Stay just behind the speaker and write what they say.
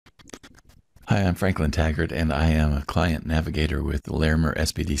Hi, I'm Franklin Taggart, and I am a client navigator with Larimer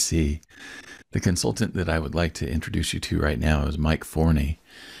SBDC. The consultant that I would like to introduce you to right now is Mike Forney.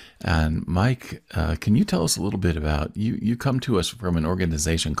 And Mike, can you tell us a little bit about you? You come to us from an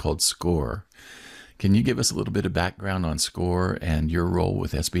organization called SCORE. Can you give us a little bit of background on SCORE and your role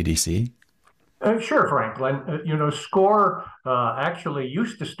with SBDC? Sure, Franklin. SCORE actually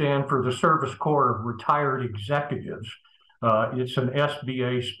used to stand for the Service Corps of Retired Executives. It's an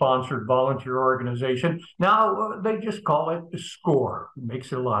SBA-sponsored volunteer organization. Now they just call it SCORE. It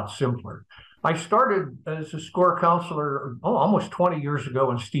makes it a lot simpler. I started as a SCORE counselor almost 20 years ago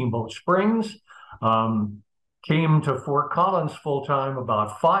in Steamboat Springs. Um, Came to Fort Collins full-time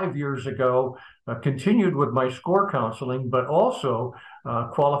about 5 years ago, continued with my SCORE counseling, but also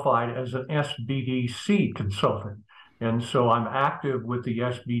qualified as an SBDC consultant. And so I'm active with the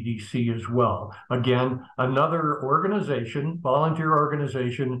SBDC as well. Again, another organization, volunteer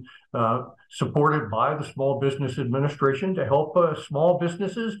organization, supported by the Small Business Administration to help small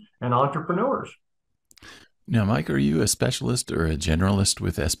businesses and entrepreneurs. Now, Mike, are you a specialist or a generalist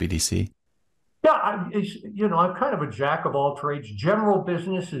with SBDC? Yeah, I'm kind of a jack of all trades. General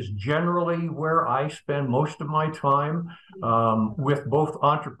business is generally where I spend most of my time with both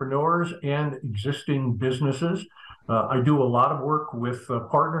entrepreneurs and existing businesses. I do a lot of work with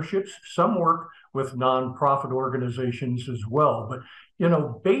partnerships, some work with nonprofit organizations as well. But,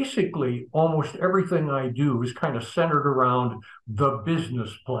 basically almost everything I do is kind of centered around the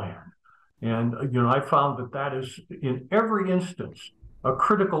business plan. And, I found that that is in every instance a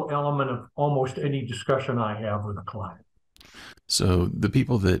critical element of almost any discussion I have with a client. So, the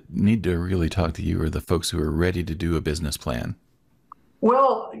people that need to really talk to you are the folks who are ready to do a business plan.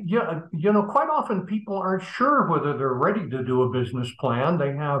 Well, yeah, quite often people aren't sure whether they're ready to do a business plan.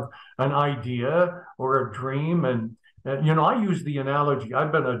 They have an idea or a dream. And I use the analogy,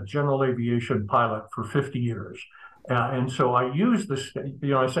 I've been a general aviation pilot for 50 years. And so I use this,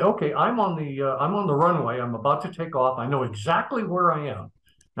 I say, okay, I'm on the runway. I'm about to take off. I know exactly where I am.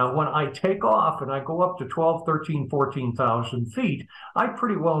 Now, when I take off and I go up to 12, 13, 14,000 feet, I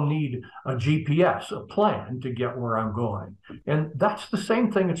pretty well need a GPS, a plan to get where I'm going. And that's the same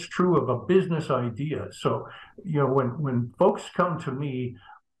thing that's true of a business idea. So, when folks come to me,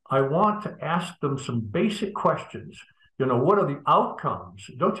 I want to ask them some basic questions. What are the outcomes?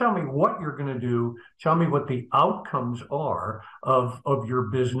 Don't tell me what you're going to do. Tell me what the outcomes are of your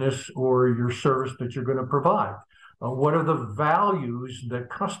business or your service that you're going to provide. What are the values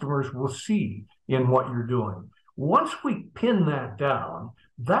that customers will see in what you're doing? Once we pin that down,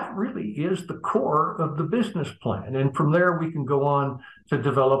 that really is the core of the business plan. And from there, we can go on to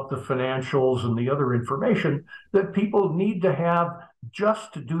develop the financials and the other information that people need to have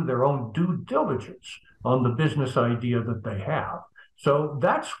just to do their own due diligence on the business idea that they have. So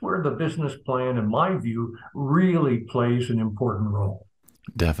that's where the business plan, in my view, really plays an important role.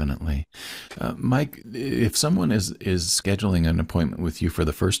 Definitely. Mike, if someone is scheduling an appointment with you for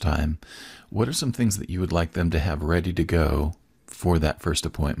the first time, what are some things that you would like them to have ready to go for that first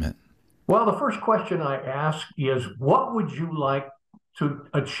appointment? Well, the first question I ask is, what would you like to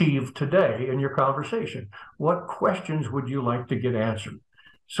achieve today in your conversation? What questions would you like to get answered?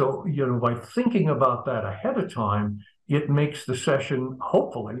 So, by thinking about that ahead of time, it makes the session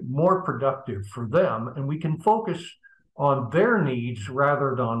hopefully more productive for them, and we can focus on their needs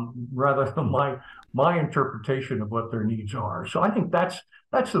rather than my interpretation of what their needs are. So I think that's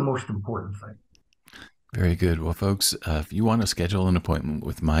the most important thing. Very good. Well, folks, if you want to schedule an appointment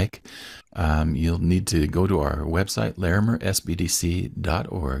with Mike, you'll need to go to our website,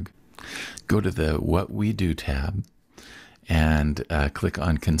 larimersbdc.org, go to the What We Do tab, and click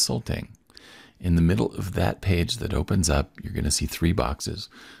on Consulting. In the middle of that page that opens up, you're going to see three boxes.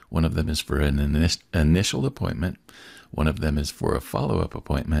 One of them is for an initial appointment, one of them is for a follow-up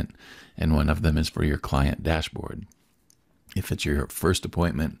appointment, and one of them is for your client dashboard. If it's your first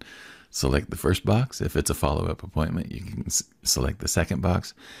appointment, select the first box. If it's a follow-up appointment, you can select the second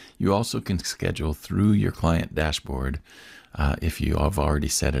box. You also can schedule through your client dashboard if you have already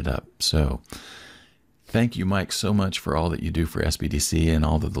set it up. So thank you, Mike, so much for all that you do for SBDC and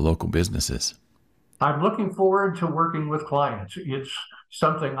all of the local businesses. I'm looking forward to working with clients. It's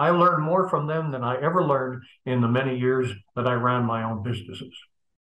something I learn more from them than I ever learned in the many years that I ran my own businesses.